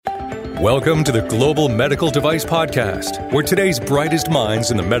Welcome to the Global Medical Device Podcast, where today's brightest minds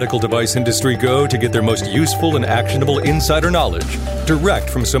in the medical device industry go to get their most useful and actionable insider knowledge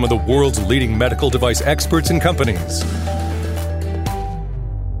direct from some of the world's leading medical device experts and companies.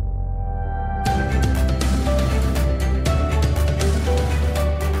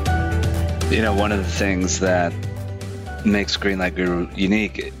 You know, one of the things that makes Greenlight Guru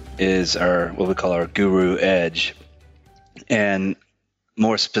unique is what we call our Guru Edge. And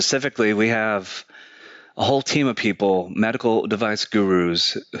more specifically, we have a whole team of people, medical device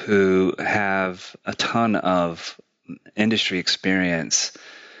gurus, who have a ton of industry experience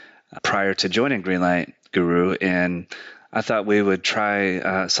prior to joining Greenlight Guru. And I thought we would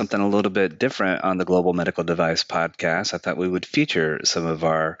try something a little bit different on the Global Medical Device Podcast. I thought we would feature some of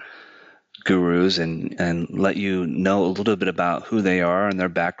our gurus and let you know a little bit about who they are and their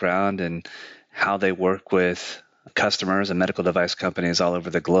background and how they work with customers and medical device companies all over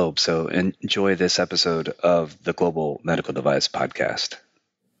the globe. So enjoy this episode of the Global Medical Device Podcast.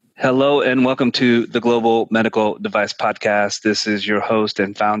 Hello and welcome to the Global Medical Device Podcast. This is your host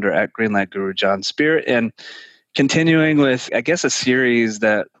and founder at Greenlight Guru, John Spear, and continuing with, I guess, a series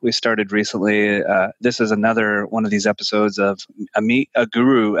that we started recently. This is another one of these episodes of a Meet a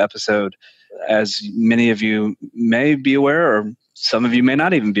Guru episode. As many of you may be aware, or some of you may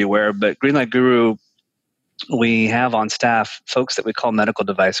not even be aware, but Greenlight Guru, we have on staff folks that we call medical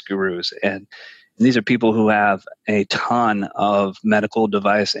device gurus. And these are people who have a ton of medical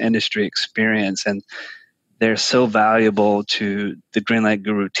device industry experience. And they're so valuable to the Greenlight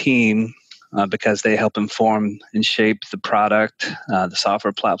Guru team because they help inform and shape the product, the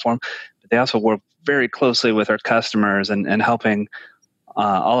software platform. But they also work very closely with our customers and helping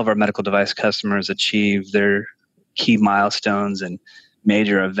all of our medical device customers achieve their key milestones and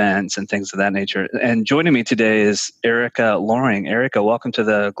major events and things of that nature. And joining me today is Erica Loring. Erica, welcome to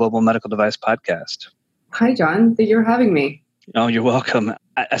the Global Medical Device Podcast. Hi, John. Thank you for having me. Oh, you're welcome.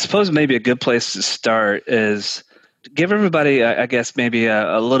 I suppose maybe a good place to start is give everybody, I guess, maybe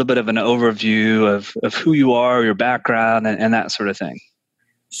a little bit of an overview of who you are, your background, and that sort of thing.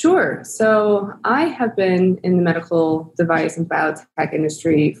 Sure. So I have been in the medical device and biotech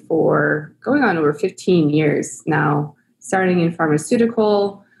industry for going on over 15 years now, starting in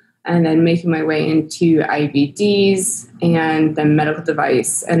pharmaceutical and then making my way into IVDs and then medical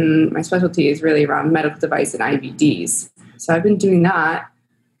device. And my specialty is really around medical device and IVDs. So I've been doing that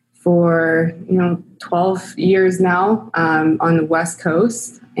for 12 years now on the West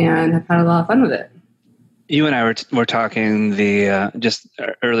Coast, and I've had a lot of fun with it. You and I were talking just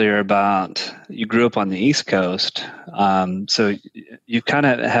earlier about you grew up on the East Coast, so you kind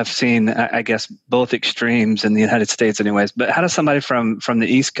of have seen, I guess, both extremes in the United States, anyways. But how does somebody from the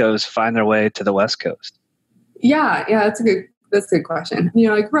East Coast find their way to the West Coast? Yeah, that's a good question.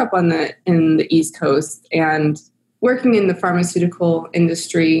 I grew up in the East Coast and working in the pharmaceutical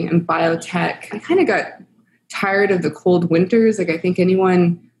industry and biotech. I kind of got tired of the cold winters, like I think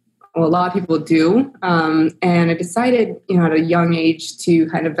a lot of people do. And I decided, at a young age to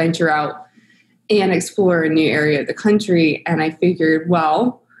kind of venture out and explore a new area of the country. And I figured,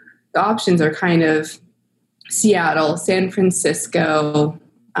 well, the options are kind of Seattle, San Francisco,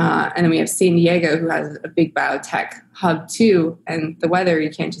 and then we have San Diego, who has a big biotech hub too. And the weather, you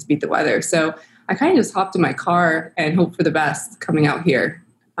can't just beat the weather. So I kind of just hopped in my car and hoped for the best coming out here.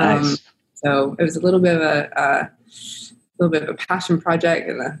 Nice. So it was a little bit of a passion project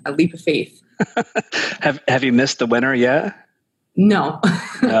and a leap of faith. Have you missed the winter yet? No.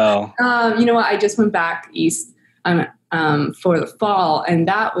 No. You know what? I just went back east for the fall, and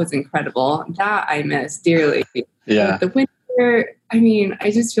that was incredible. That I miss dearly. Yeah. But the winter,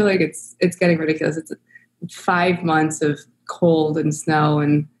 I just feel like it's getting ridiculous. It's 5 months of cold and snow,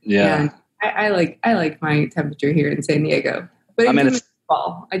 and I like my temperature here in San Diego. But I do miss the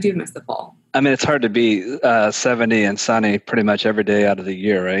fall. I do miss the fall. It's hard to be 70 and sunny pretty much every day out of the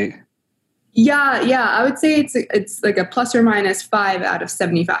year, right? Yeah. I would say it's like a plus or minus 5 out of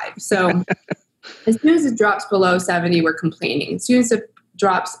 75. So as soon as it drops below 70, we're complaining. As soon as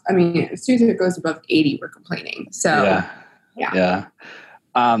it goes above 80, we're complaining. So yeah.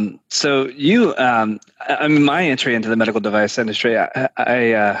 So you, my entry into the medical device industry,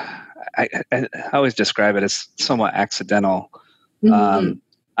 I always describe it as somewhat accidental. Mm-hmm.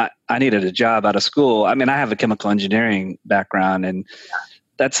 I needed a job out of school. I have a chemical engineering background, and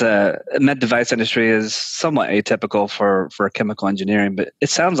that's med device industry is somewhat atypical for chemical engineering, but it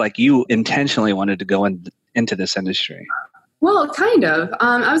sounds like you intentionally wanted to go into this industry. Well, kind of.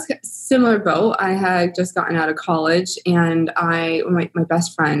 I was similar boat. I had just gotten out of college, and my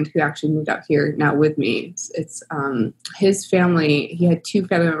best friend who actually moved out here now with me. It's his family. He had two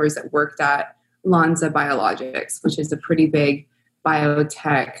family members that worked at Lonza Biologics, which is a pretty big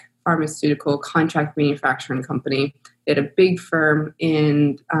biotech pharmaceutical contract manufacturing company. They had a big firm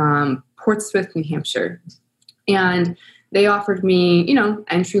in Portsmouth, New Hampshire, and they offered me,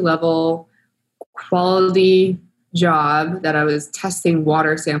 entry level quality job that I was testing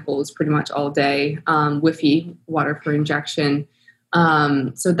water samples pretty much all day, Wi-Fi, water for injection.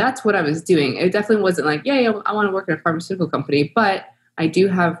 So that's what I was doing. It definitely wasn't like, yeah, I want to work in a pharmaceutical company, but I do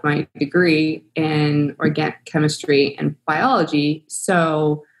have my degree in organic chemistry and biology.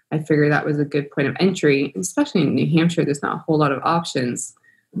 So I figured that was a good point of entry, especially in New Hampshire. There's not a whole lot of options.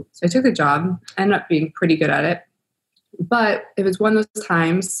 So I took the job, ended up being pretty good at it. But it was one of those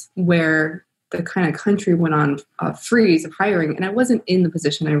times where the kind of country went on a freeze of hiring, and I wasn't in the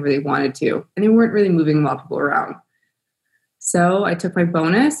position I really wanted to, and they weren't really moving a lot of people around. So I took my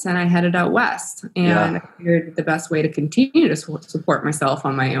bonus and I headed out west, and I figured the best way to continue to support myself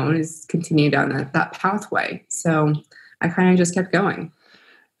on my own is continue down that pathway. So I kind of just kept going.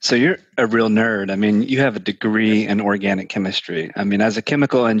 So you're a real nerd. I mean, you have a degree in organic chemistry. I mean, as a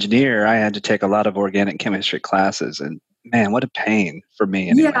chemical engineer, I had to take a lot of organic chemistry classes, and man, what a pain for me.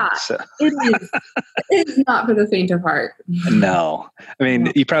 Anyway. Yeah, so. It is not for the faint of heart. No, I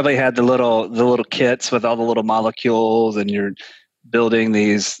mean, you probably had the little kits with all the little molecules, and you're building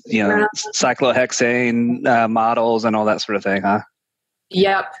these, cyclohexane models and all that sort of thing, huh?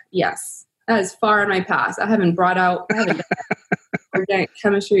 Yep. Yes, that is far in my past. I haven't done organic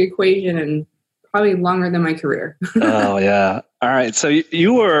chemistry equation in probably longer than my career. Oh yeah. All right. So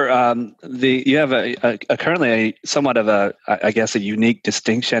you were you have a currently somewhat of a unique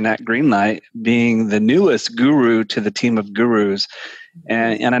distinction at Greenlight, being the newest guru to the team of gurus.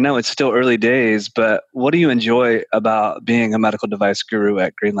 And I know it's still early days, but what do you enjoy about being a medical device guru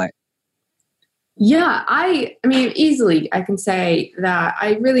at Greenlight? Yeah, I mean, easily I can say that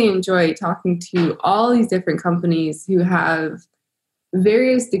I really enjoy talking to all these different companies who have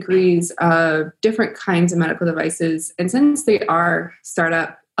various degrees of different kinds of medical devices. And since they are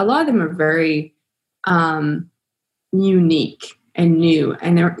startup, a lot of them are very unique and new.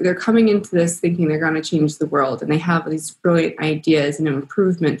 And they're coming into this thinking they're going to change the world. And they have these brilliant ideas and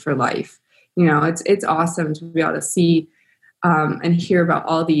improvement for life. It's awesome to be able to see and hear about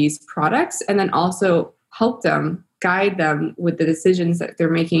all these products, and then also help them, guide them with the decisions that they're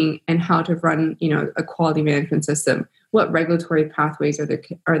making and how to run, a quality management system. What regulatory pathways are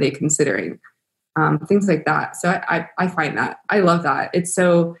they considering? Things like that. So I find that I love that. It's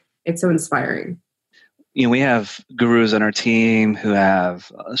so inspiring. We have gurus on our team who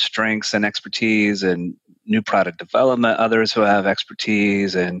have strengths and expertise in new product development. Others who have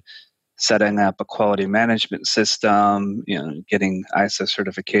expertise in setting up a quality management system, getting ISO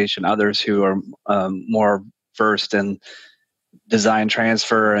certification. Others who are more versed in design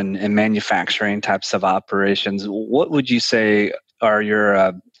transfer and manufacturing types of operations. What would you say are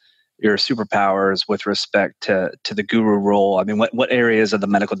your superpowers with respect to the guru role? I mean, what areas of the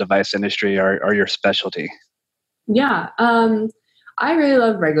medical device industry are your specialty? Yeah, I really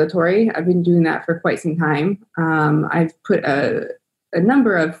love regulatory. I've been doing that for quite some time. I've put a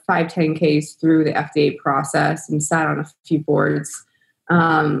number of 510Ks through the FDA process and sat on a few boards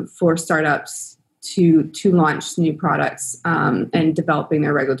for startups to launch new products and developing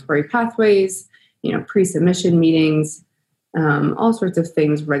their regulatory pathways, pre-submission meetings, all sorts of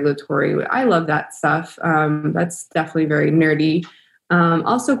things regulatory. I love that stuff. That's definitely very nerdy.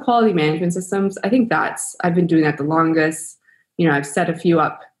 Also quality management systems. I think I've been doing that the longest. I've set a few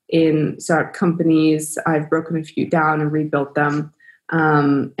up in startup companies. I've broken a few down and rebuilt them.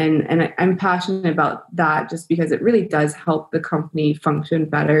 And I'm passionate about that just because it really does help the company function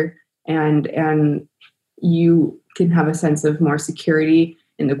better. And you can have a sense of more security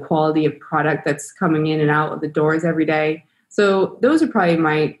in the quality of product that's coming in and out of the doors every day. So those are probably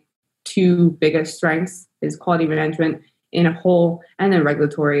my two biggest strengths, is quality management in a whole, and then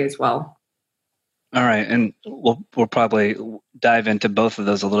regulatory as well. All right. And we'll probably dive into both of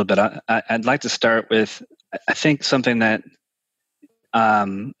those a little bit. I'd like to start with, I think something that, at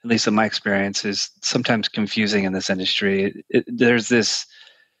least in my experience, is sometimes confusing in this industry. There's this,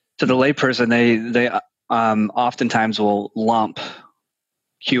 to the layperson, they oftentimes will lump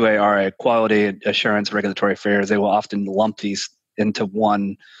QARA, quality assurance regulatory affairs. They will often lump these into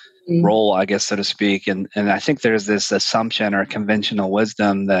one role, I guess, so to speak. And I think there's this assumption or conventional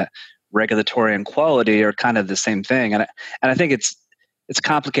wisdom that regulatory and quality are kind of the same thing. And I think it's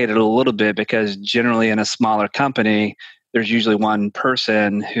complicated a little bit, because generally in a smaller company, there's usually one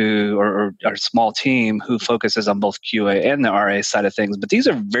person or a small team who focuses on both QA and the RA side of things. But these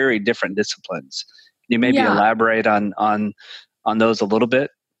are very different disciplines. Can you maybe elaborate on those a little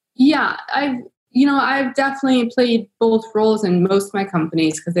bit? Yeah, I've definitely played both roles in most of my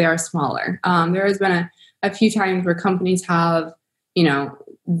companies because they are smaller. There has been a few times where companies have,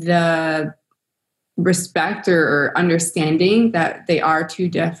 the respect or understanding that they are two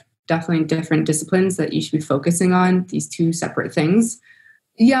definitely different disciplines that you should be focusing on, these two separate things.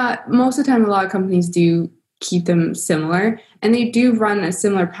 Yeah, most of the time, a lot of companies do keep them similar, and they do run a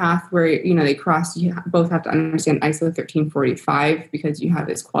similar path where, they cross. You both have to understand ISO 13485 because you have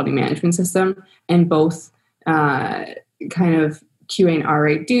this quality management system, and both kind of QA and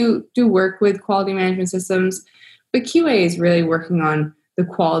RA do work with quality management systems, but QA is really working on the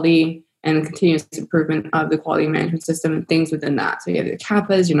quality and the continuous improvement of the quality management system and things within that. So you have your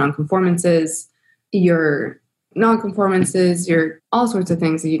CAPAs, your non-conformances, your all sorts of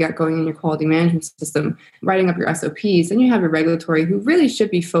things that you got going in your quality management system, writing up your SOPs. And you have your regulatory who really should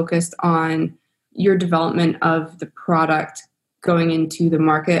be focused on your development of the product going into the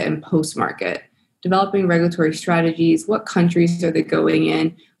market and post-market, developing regulatory strategies. What countries are they going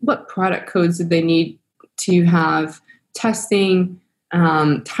in? What product codes do they need to have? Testing,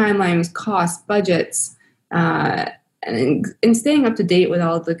 timelines, costs, budgets, and staying up to date with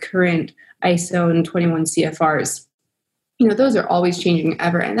all the current ISO and 21 CFRs. Those are always changing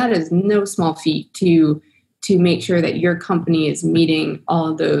ever, and that is no small feat to make sure that your company is meeting all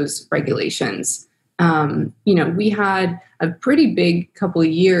of those regulations. We had a pretty big couple of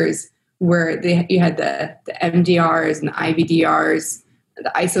years where you had the MDRs and the IVDRs,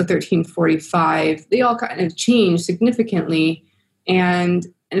 the ISO 13485. They all kind of changed significantly. And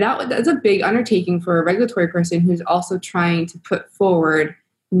that's a big undertaking for a regulatory person who's also trying to put forward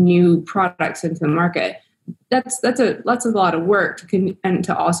new products into the market. That's a lot of work and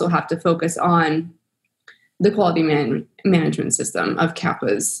to also have to focus on the quality management system of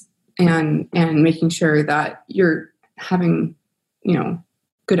CAPAs and making sure that you're having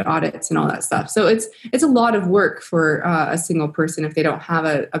good audits and all that stuff. So it's a lot of work for a single person if they don't have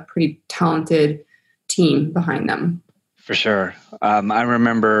a pretty talented team behind them. For sure. I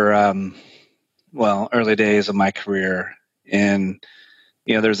remember, early days of my career, and,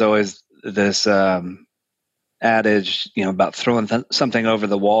 there's always this adage, about throwing something over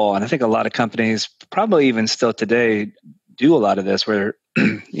the wall. And I think a lot of companies, probably even still today, do a lot of this where,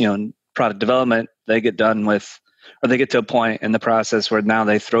 in product development, they get done with, or they get to a point in the process where now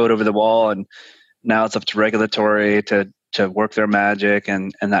they throw it over the wall, and now it's up to regulatory to work their magic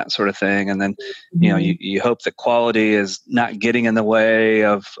and that sort of thing. And then, you hope that quality is not getting in the way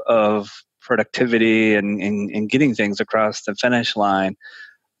of productivity and getting things across the finish line.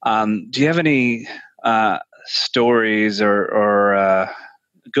 Do you have any stories or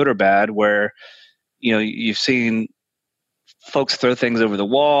good or bad where, you've seen folks throw things over the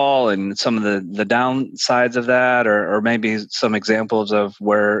wall and some of the downsides of that, or maybe some examples of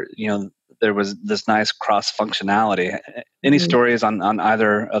where, there was this nice cross functionality? Any stories on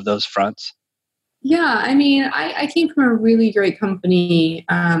either of those fronts? Yeah, I came from a really great company,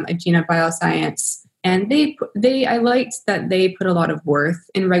 Agena Bioscience, and I liked that they put a lot of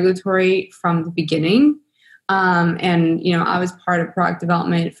worth in regulatory from the beginning. I was part of product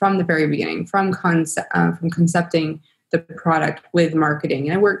development from the very beginning, from concepting the product with marketing.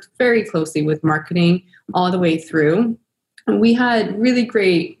 And I worked very closely with marketing all the way through. And we had really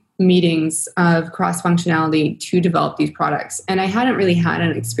great meetings of cross-functionality to develop these products. And I hadn't really had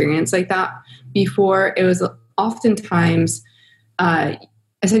an experience like that before. It was oftentimes,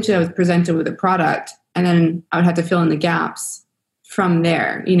 essentially I was presented with a product and then I would have to fill in the gaps from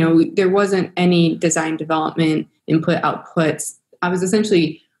there. There wasn't any design development, input, outputs. I was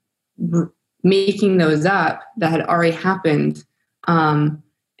essentially making those up that had already happened. And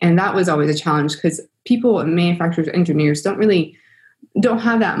that was always a challenge because people and manufacturers, engineers don't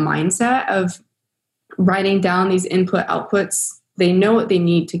have that mindset of writing down these input outputs. They know what they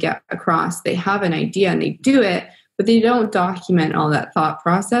need to get across. They have an idea and they do it, but they don't document all that thought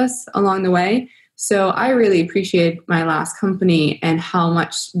process along the way. So I really appreciate my last company and how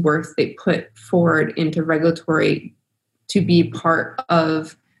much worth they put forward into regulatory to be part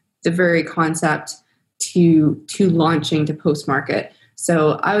of the very concept to launching to post-market.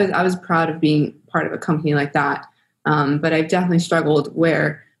 So I was proud of being part of a company like that. But I've definitely struggled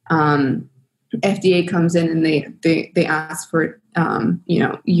where FDA comes in and they ask for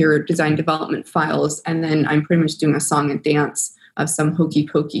your design development files, and then I'm pretty much doing a song and dance of some hokey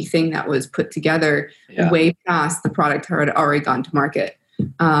pokey thing that was put together way past the product had already gone to market.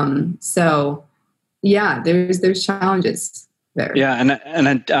 So yeah, there's challenges there. Yeah,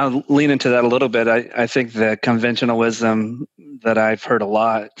 and I'll lean into that a little bit. I think the conventional wisdom that I've heard a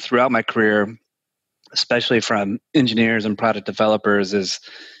lot throughout my career, especially from engineers and product developers, is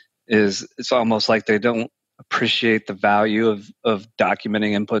it's almost like they don't appreciate the value of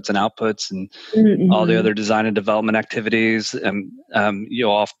documenting inputs and outputs and all the other design and development activities. And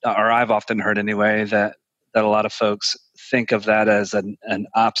I've often heard anyway that a lot of folks think of that as an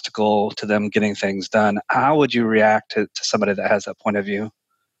obstacle to them getting things done. How would you react to somebody that has that point of view?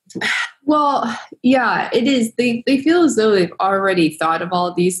 Well, yeah, it is. They feel as though they've already thought of all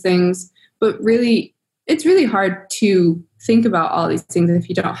of these things, but really, it's really hard to think about all these things if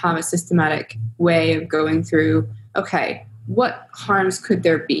you don't have a systematic way of going through, okay, what harms could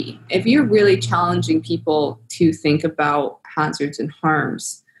there be? If you're really challenging people to think about hazards and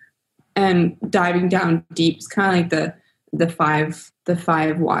harms and diving down deep, it's kind of like the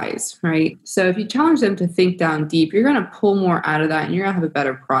five whys, right? So if you challenge them to think down deep, you're going to pull more out of that and you're going to have a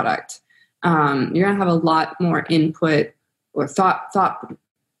better product. You're going to have a lot more input or thought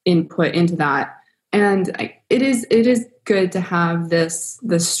input into that. And it is good to have this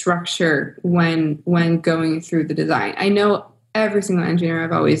structure when going through the design. I know every single engineer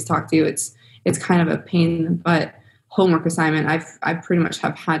I've always talked to, it's kind of a pain in the butt homework assignment. I pretty much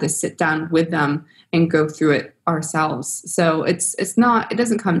have had to sit down with them and go through it ourselves. So it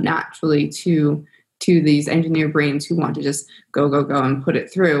doesn't come naturally to these engineer brains who want to just go and put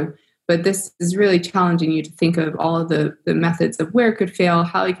it through. But this is really challenging you to think of all of the methods of where it could fail,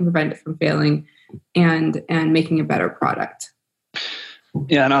 how you can prevent it from failing, and making a better product.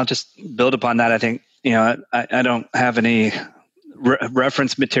 Yeah, and I'll just build upon that. I think, I don't have any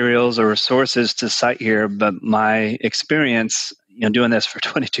reference materials or sources to cite here, but my experience, doing this for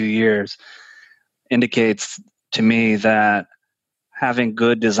 22 years indicates to me that having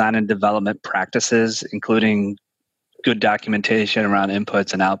good design and development practices, including good documentation around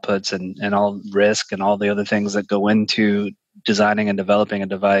inputs and outputs and all risk and all the other things that go into designing and developing a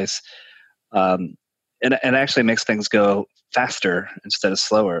device, it actually makes things go faster instead of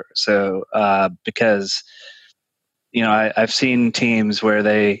slower. So because I've seen teams where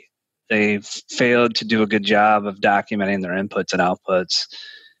they failed to do a good job of documenting their inputs and outputs.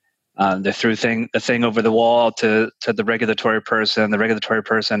 They threw the thing over the wall to the regulatory person. The regulatory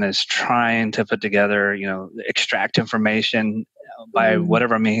person is trying to put together, extract information by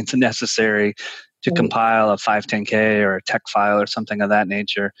whatever means necessary to compile a 510K or a tech file or something of that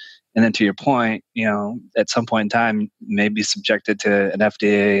nature. And then to your point, at some point in time, may be subjected to an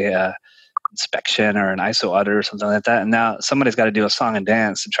FDA inspection or an ISO audit or something like that. And now somebody's got to do a song and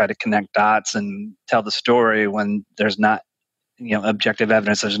dance to try to connect dots and tell the story when there's not, objective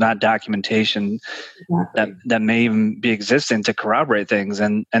evidence. There's not documentation that may even be existing to corroborate things.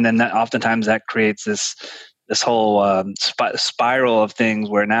 And then that oftentimes that creates this whole spiral of things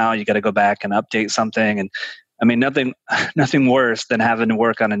where now you got to go back and update something. And I mean, nothing worse than having to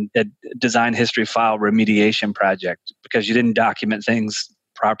work on a design history file remediation project because you didn't document things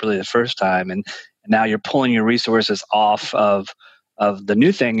properly the first time, and now you're pulling your resources off of the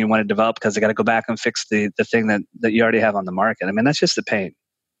new thing you want to develop because they got to go back and fix the thing that you already have on the market. I mean, that's just the pain.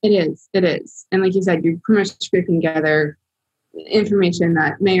 It is. And like you said, you're pretty much scraping together information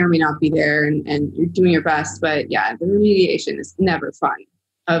that may or may not be there, and you're doing your best. But yeah, the remediation is never fun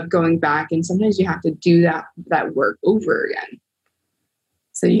of going back, and sometimes you have to do that work over again.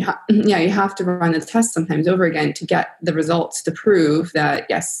 So you have to run the test sometimes over again to get the results to prove that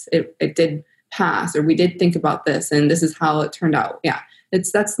yes, it did pass, or we did think about this, and this is how it turned out. Yeah,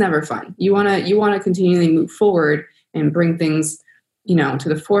 that's never fun. You wanna continually move forward and bring things, to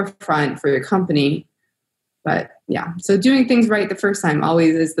the forefront for your company. But yeah, so doing things right the first time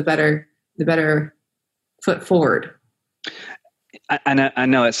always is the better foot forward. I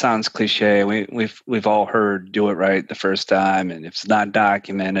know it sounds cliche. We've all heard do it right the first time, and if it's not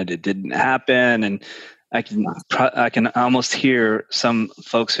documented, it didn't happen. And I can almost hear some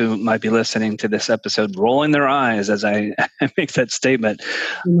folks who might be listening to this episode rolling their eyes as I make that statement.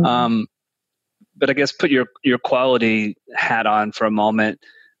 Mm-hmm. But I guess put your quality hat on for a moment.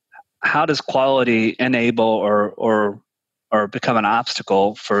 How does quality enable or become an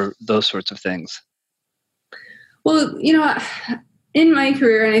obstacle for those sorts of things? Well, in my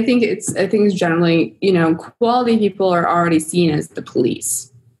career, and I think it's generally, quality people are already seen as the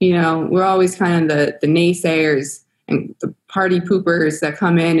police. We're always kind of the naysayers and the party poopers that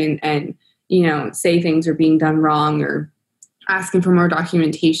come in and say things are being done wrong or asking for more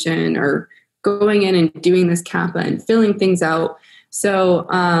documentation or going in and doing this CAPA and filling things out. So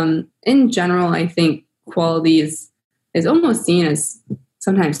in general, I think quality is almost seen as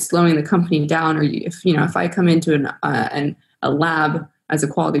sometimes slowing the company down, or if I come into a lab as a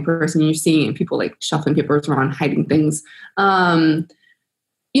quality person, you're seeing people like shuffling papers around, hiding things.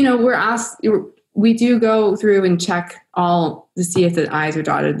 We do go through and check all to see if the I's are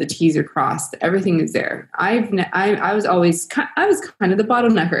dotted, the T's are crossed, everything is there. I was kind of the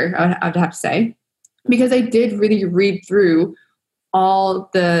bottlenecker, I would have to say, because I did really read through all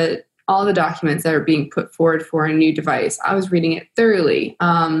the documents that are being put forward for a new device. I was reading it thoroughly.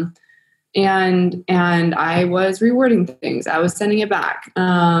 And I was rewording things. I was sending it back.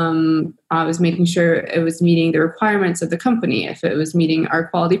 I was making sure it was meeting the requirements of the company, if it was meeting our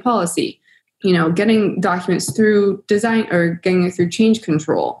quality policy. Getting documents through design or getting it through change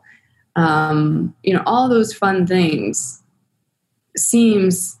control. All those fun things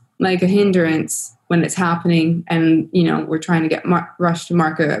seems like a hindrance when it's happening, and we're trying to get rush to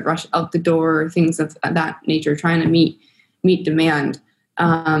market, rush out the door, things of that nature, trying to meet demand.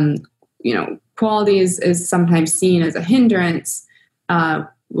 Quality is sometimes seen as a hindrance,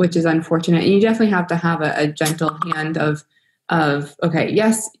 which is unfortunate. And you definitely have to have a gentle hand of okay,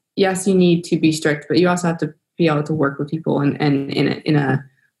 yes, you need to be strict, but you also have to be able to work with people and in a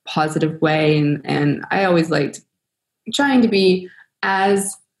positive way. And I always liked trying to be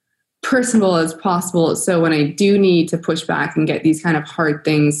as personable as possible. So when I do need to push back and get these kind of hard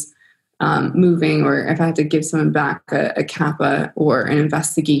things moving, or if I have to give someone back a CAPA or an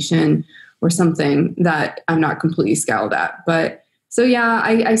investigation or something, that I'm not completely scowled at. But so, yeah,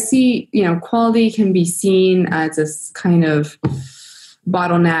 I see, quality can be seen as this kind of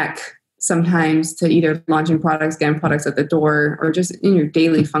bottleneck sometimes to either launching products, getting products at the door, or just in your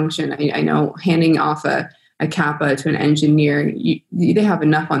daily function. I know handing off a CAPA to an engineer, they have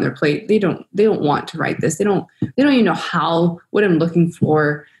enough on their plate. They don't want to write this. They don't even know what I'm looking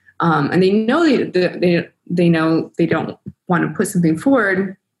for. And they know they know they don't want to put something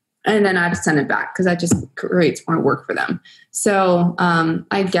forward, and then I have to send it back because that just creates more work for them. So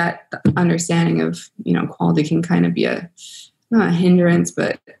I get the understanding of quality can kind of be not a hindrance,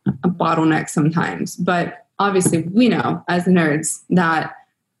 but a bottleneck sometimes. But obviously, we know as nerds that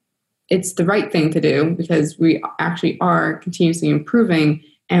it's the right thing to do, because we actually are continuously improving,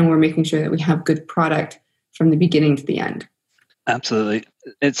 and we're making sure that we have good product from the beginning to the end. Absolutely.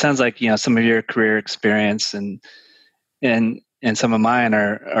 It sounds like, some of your career experience and some of mine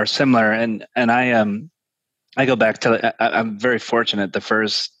are similar. And I go back to, I'm very fortunate. The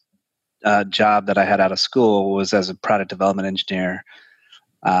first job that I had out of school was as a product development engineer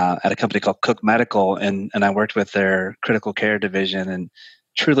at a company called Cook Medical. And I worked with their critical care division, and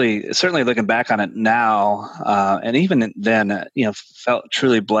certainly looking back on it now, and even then, felt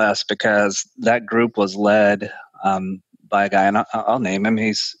truly blessed, because that group was led by a guy, and I'll name him.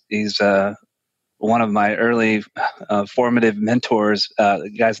 He's one of my early formative mentors. The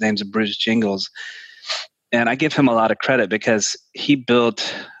guy's name's Bruce Jingles, and I give him a lot of credit because he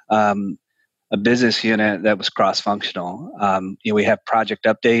built a business unit that was cross-functional. We have project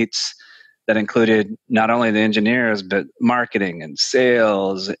updates that included not only the engineers, but marketing and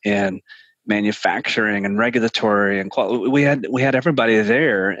sales and manufacturing and regulatory and quality. We had everybody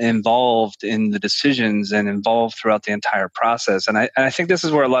there involved in the decisions and involved throughout the entire process. And I think this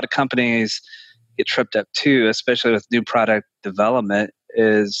is where a lot of companies get tripped up too, especially with new product development,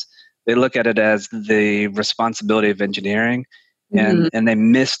 is they look at it as the responsibility of engineering, and they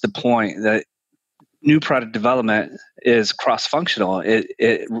miss the point that new product development is cross-functional.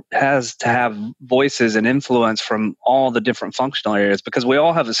 It has to have voices and influence from all the different functional areas, because we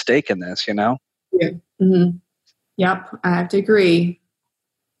all have a stake in this, Yeah. Mm-hmm. Yep, I have to agree.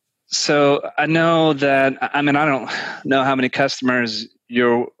 So I know that, I don't know how many customers,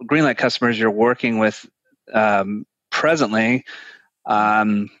 your Greenlight customers, you're working with presently.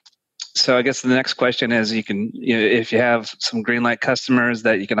 So I guess the next question is, if you have some Greenlight customers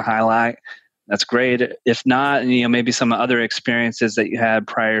that you can highlight, that's great. If not, maybe some other experiences that you had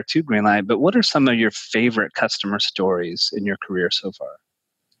prior to Greenlight. But what are some of your favorite customer stories in your career so far?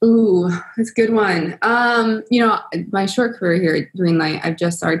 Ooh, that's a good one. My short career here at Greenlight, I've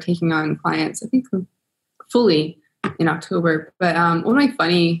just started taking on clients, I think fully in October. But one of my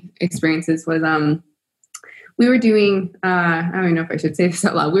funny experiences was we were doing, I don't even know if I should say this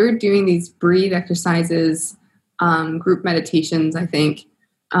out loud. We were doing these breathe exercises, group meditations, I think,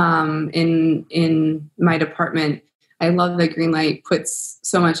 in my department. I love that Greenlight puts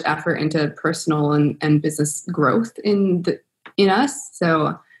so much effort into personal and business growth in us.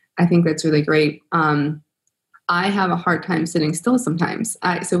 So I think that's really great. I have a hard time sitting still sometimes.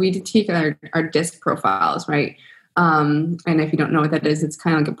 So we take our DISC profiles, right? And if you don't know what that is, it's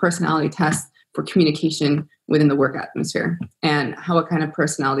kind of like a personality test for communication within the work atmosphere and what kind of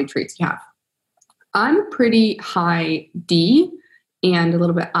personality traits you have. I'm pretty high D and a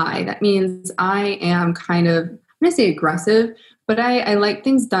little bit I. That means I am kind of, I'm going to say aggressive, but I like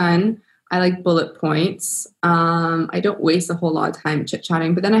things done. I like bullet points. I don't waste a whole lot of time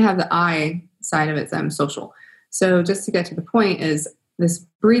chit-chatting, but then I have the I side of it that I'm social. So just to get to the point is this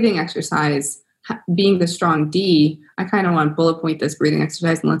breathing exercise, being the strong D, I kind of want to bullet point this breathing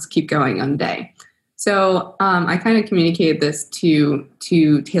exercise and let's keep going on the day. So I kind of communicated this to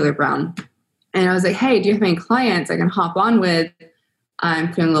Taylor Brown. And I was like, hey, do you have any clients I can hop on with?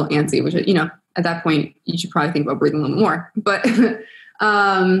 I'm feeling a little antsy, which, at that point, you should probably think about breathing a little more. But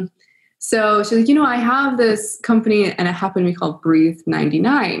so she's like, I have this company and it happened to be called Breathe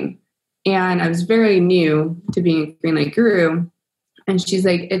 99. And I was very new to being a Greenlight Guru. And she's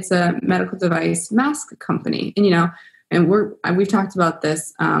like, it's a medical device mask company. And, and we've talked about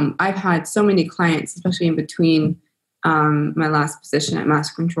this. I've had so many clients, especially in between my last position at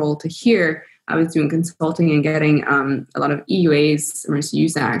Mask Control to here. I was doing consulting and getting a lot of EUAs, emergency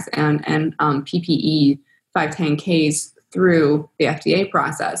use acts, and PPE 510Ks through the FDA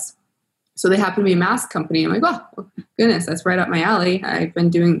process. So they happen to be a mask company. I'm like, oh, goodness, that's right up my alley.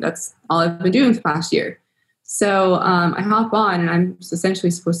 That's all I've been doing the past year. So I hop on, and I'm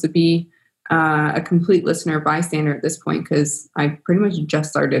essentially supposed to be a complete listener bystander at this point because I pretty much just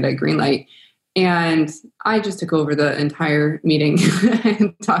started at Greenlight. And I just took over the entire meeting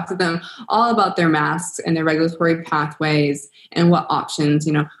and talked to them all about their masks and their regulatory pathways and what options,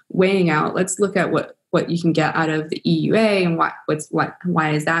 weighing out. Let's look at what you can get out of the EUA and why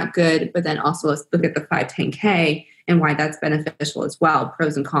is that good? But then also let's look at the 510K and why that's beneficial as well,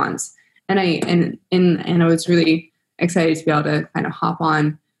 pros and cons. And I was really excited to be able to kind of hop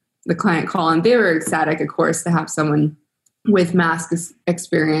on the client call, and they were ecstatic, of course, to have someone with mask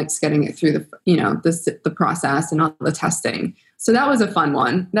experience getting it through the process and all the testing. So that was a fun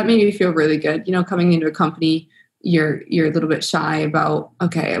one. That made me feel really good. Coming into a company, you're a little bit shy about,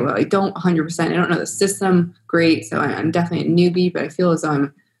 okay, well, I don't 100%, I don't know the system great. So I'm definitely a newbie, but I feel as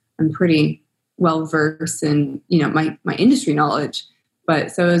though I'm pretty well versed in, my industry knowledge.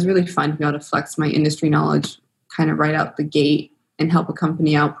 But so it was really fun to be able to flex my industry knowledge kind of right out the gate and help a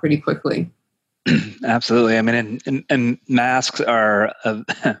company out pretty quickly. Absolutely. I mean, and masks are a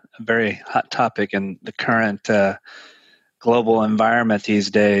very hot topic in the current global environment these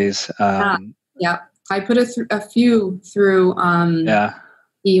days. Yeah. I put a few through EUA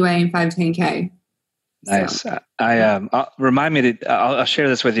and 510K. Nice. So. Remind me I'll share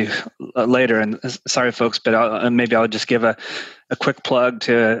this with you later. And sorry, folks, but maybe I'll just give a quick plug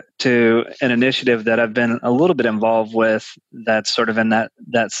to an initiative that I've been a little bit involved with. That's sort of in that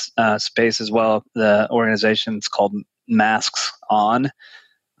space as well. The organization is called Masks On. You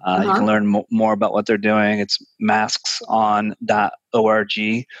can learn more about what they're doing. It's maskson.org.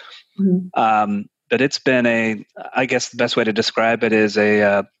 Mm-hmm. But it's been I guess the best way to describe it is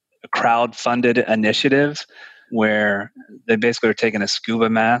a crowd-funded initiative where they basically are taking a scuba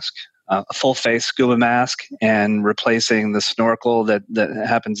mask, a full-face scuba mask, and replacing the snorkel that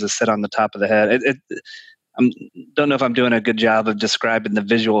happens to sit on the top of the head. I don't know if I'm doing a good job of describing the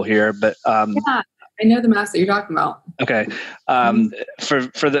visual here, but yeah, I know the mask that you're talking about. Okay,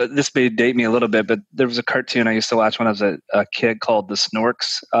 this may date me a little bit, but there was a cartoon I used to watch when I was a kid called The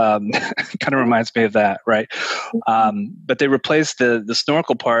Snorks. Kind of reminds me of that, right? But they replaced the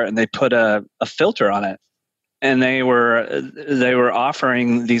snorkel part and they put a filter on it, and they were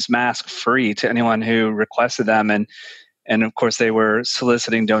offering these masks free to anyone who requested them, and of course they were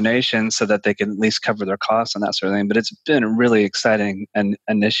soliciting donations so that they could at least cover their costs and that sort of thing. But it's been a really exciting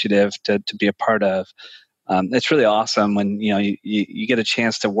initiative to be a part of. It's really awesome when you get a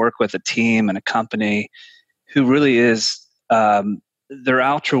chance to work with a team and a company who really is they're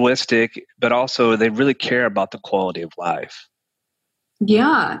altruistic, but also they really care about the quality of life.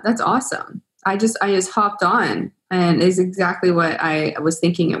 Yeah, that's awesome. I just hopped on, and it's exactly what I was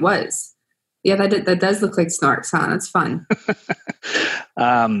thinking it was. Yeah, that does look like snorks, huh? That's fun.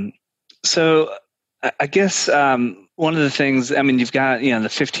 So I guess one of the things, I mean, you've got, the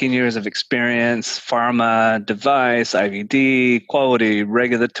 15 years of experience, pharma, device, IVD, quality,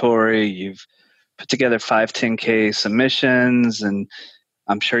 regulatory. You've put together 510K submissions, and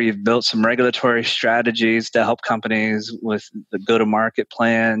I'm sure you've built some regulatory strategies to help companies with the go-to-market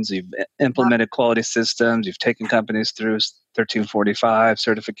plans. You've implemented quality systems. You've taken companies through 1345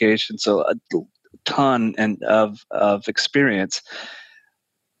 certification. So a ton of experience.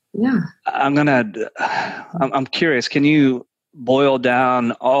 Yeah. I'm curious. Can you boil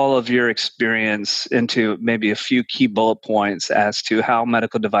down all of your experience into maybe a few key bullet points as to how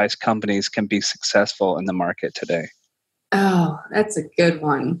medical device companies can be successful in the market today? Oh, that's a good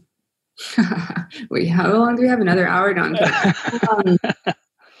one. Wait, how long do we have? Another hour? No, I'm kidding.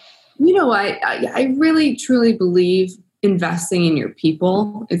 You know, I really truly believe investing in your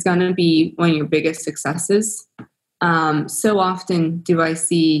people is going to be one of your biggest successes. So often do I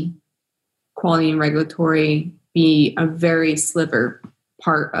see quality and regulatory be a very sliver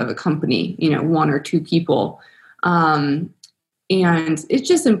part of a company, you know, one or two people. And it's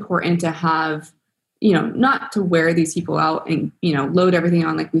just important to have, you know, not to wear these people out and, you know, load everything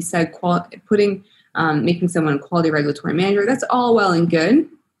on, like we said, making someone a quality regulatory manager. That's all well and good.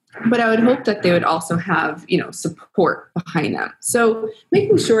 But I would hope that they would also have, you know, support behind them. So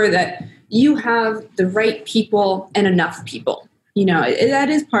making sure that you have the right people and enough people. You know, that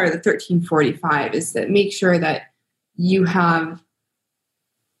is part of the 1345, is that make sure that you have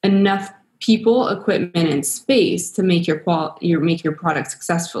enough people, equipment, and space to make your product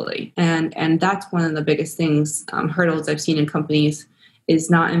successfully. And that's one of the biggest things, hurdles I've seen in companies, is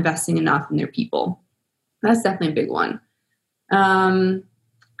not investing enough in their people. That's definitely a big one.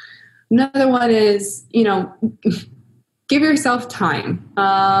 Another one is, you know, give yourself time.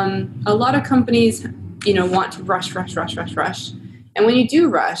 A lot of companies, you know, want to rush. And when you do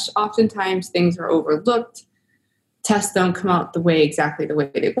rush, oftentimes things are overlooked. Tests don't come out exactly the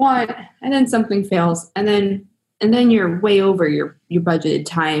way they want, and then something fails, and then you're way over your budgeted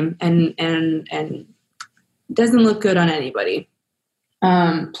time, and it doesn't look good on anybody.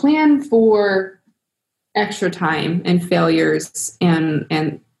 Plan for extra time and failures and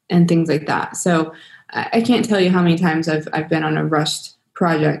things like that. So I can't tell you how many times I've been on a rushed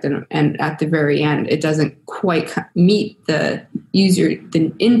project and at the very end it doesn't quite meet the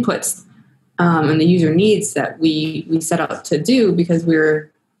inputs and the user needs that we set out to do, because we were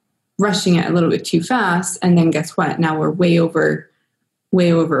rushing it a little bit too fast, and then guess what? Now we're way over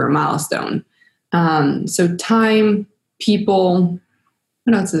a milestone. So time, people,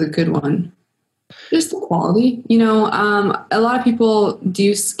 what else is a good one? Just the quality. You know, a lot of people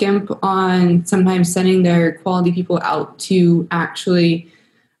do skimp on sometimes sending their quality people out to actually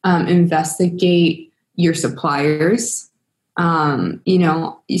investigate your suppliers. You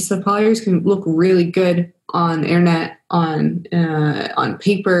know, suppliers can look really good on the internet, on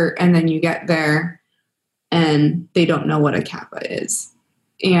paper, and then you get there and they don't know what a CAPA is.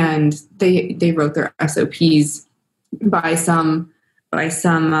 And they wrote their SOPs by some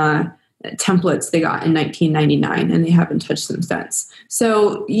templates they got in 1999, and they haven't touched them since.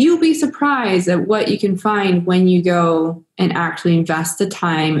 So you'll be surprised at what you can find when you go and actually invest the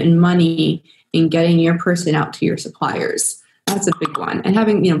time and money in getting your person out to your suppliers. That's a big one. And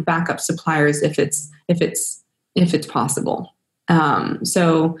having, you know, backup suppliers if it's possible.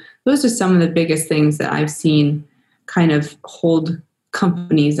 So those are some of the biggest things that I've seen kind of hold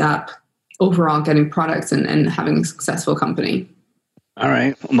companies up overall, getting products and having a successful company. All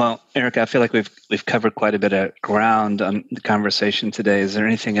right. Well, Erica, I feel like we've covered quite a bit of ground on the conversation today. Is there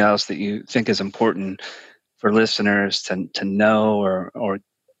anything else that you think is important for listeners to know, or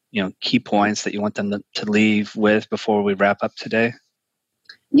you know, key points that you want them to leave with before we wrap up today?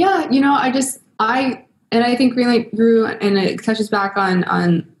 Yeah, you know, I think Greenlight grew, and it touches back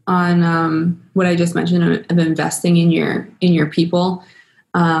on what I just mentioned of investing in your people.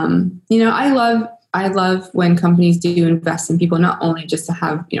 You know, I love when companies do invest in people, not only just to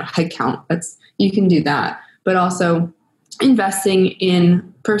have, you know, headcount. You can do that, but also investing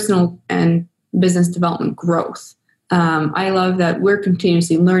in personal and business development growth. I love that we're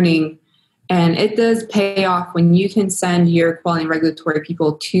continuously learning, and it does pay off when you can send your quality and regulatory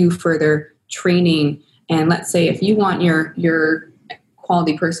people to further training. And let's say if you want your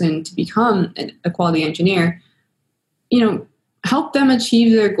quality person to become a quality engineer, you know, help them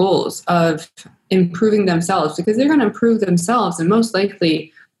achieve their goals of improving themselves, because they're going to improve themselves and most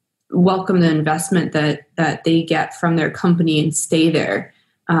likely welcome the investment that they get from their company and stay there.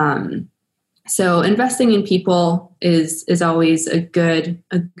 So investing in people is always a good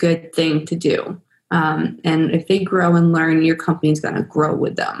thing to do. And if they grow and learn, your company's going to grow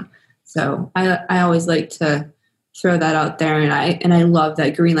with them. So I always like to throw that out there. And I love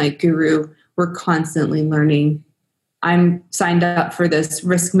that Greenlight Guru, we're constantly learning. I'm signed up for this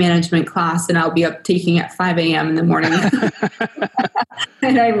risk management class, and I'll be up taking at 5 a.m. in the morning.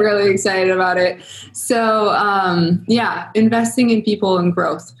 And I'm really excited about it. So, investing in people and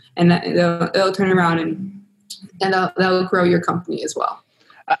growth, and they'll turn around and they'll grow your company as well.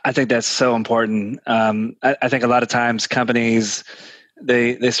 I think that's so important. I think a lot of times companies,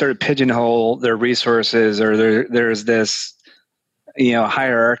 they sort of pigeonhole their resources, or there's this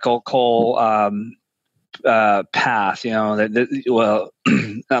hierarchical path.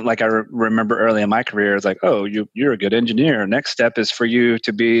 Like I remember early in my career, it's like, oh, you're a good engineer. Next step is for you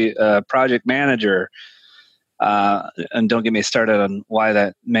to be a project manager. And don't get me started on why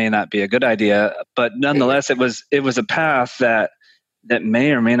that may not be a good idea, but nonetheless, it was a path that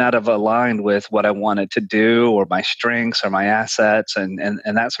may or may not have aligned with what I wanted to do, or my strengths, or my assets, and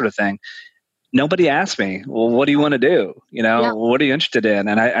that sort of thing. Nobody asked me, well, what do you want to do? What are you interested in?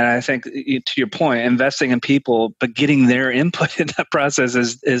 And I think, to your point, investing in people, but getting their input in that process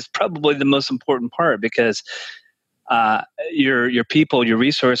is probably the most important part, because your people, your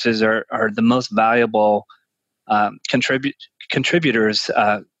resources are the most valuable contributors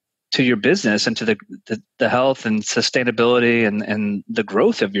to your business and to the health and sustainability and the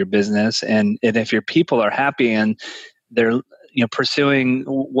growth of your business. And if your people are happy and they're pursuing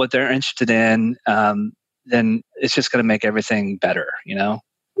what they're interested in, then it's just going to make everything better. Yeah,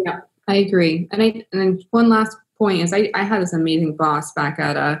 I agree. And one last point is I had this amazing boss back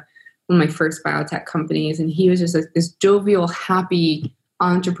at one of my first biotech companies, and he was just this jovial, happy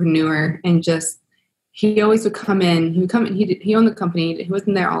entrepreneur, and just he always would come in. He owned the company. He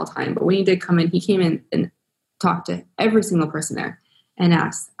wasn't there all the time, but when he did come in, he came in and talked to every single person there and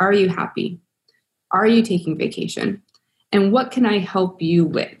asked, "Are you happy? Are you taking vacation? And what can I help you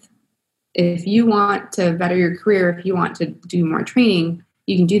with? If you want to better your career, if you want to do more training,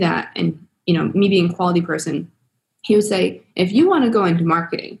 you can do that." And me being a quality person, he would say, if you want to go into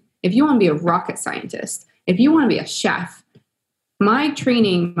marketing, if you want to be a rocket scientist, if you want to be a chef, my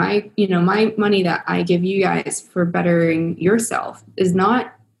training, my money that I give you guys for bettering yourself is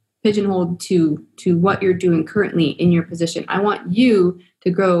not pigeonholed to what you're doing currently in your position. I want you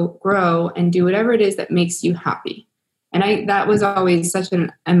to grow and do whatever it is that makes you happy. And that was always such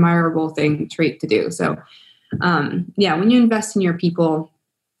an admirable trait to do. So, when you invest in your people,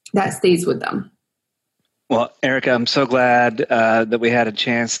 that stays with them. Well, Erica, I'm so glad that we had a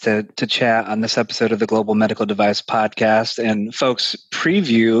chance to chat on this episode of the Global Medical Device Podcast. And folks,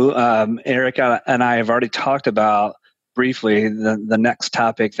 preview, Erica and I have already talked about briefly the next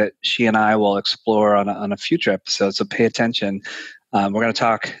topic that she and I will explore on a future episode. So pay attention. We're going to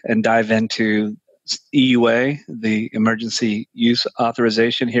talk and dive into EUA, the Emergency Use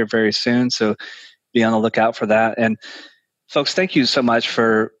Authorization, here very soon. So be on the lookout for that. And folks, thank you so much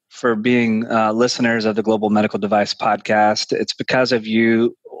for being listeners of the Global Medical Device Podcast. It's because of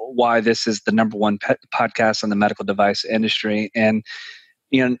you why this is the number one podcast in the medical device industry. And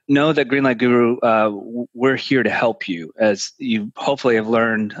know that Greenlight Guru, we're here to help you. As you hopefully have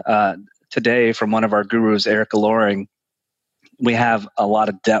learned today from one of our gurus, Erica Loring, we have a lot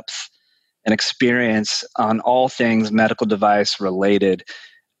of depth and experience on all things medical device related.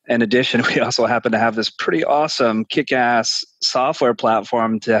 In addition, we also happen to have this pretty awesome kick-ass software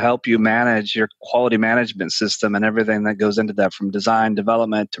platform to help you manage your quality management system and everything that goes into that, from design,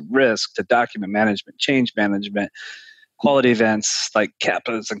 development, to risk, to document management, change management, quality events like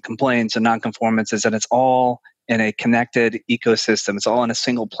CAPAs and complaints and nonconformances. And it's all in a connected ecosystem. It's all in a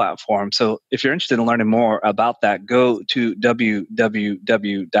single platform. So if you're interested in learning more about that, go to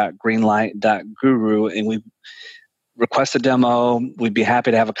www.greenlight.guru, and we request a demo. We'd be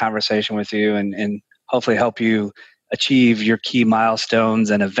happy to have a conversation with you and hopefully help you achieve your key milestones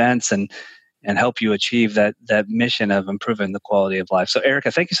and events and help you achieve that mission of improving the quality of life. So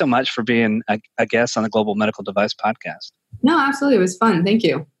Erica, thank you so much for being a guest on the Global Medical Device Podcast. No, absolutely. It was fun. Thank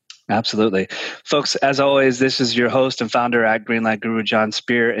you. Absolutely. Folks, as always, this is your host and founder at Greenlight Guru, John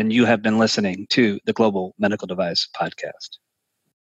Spear, and you have been listening to the Global Medical Device Podcast.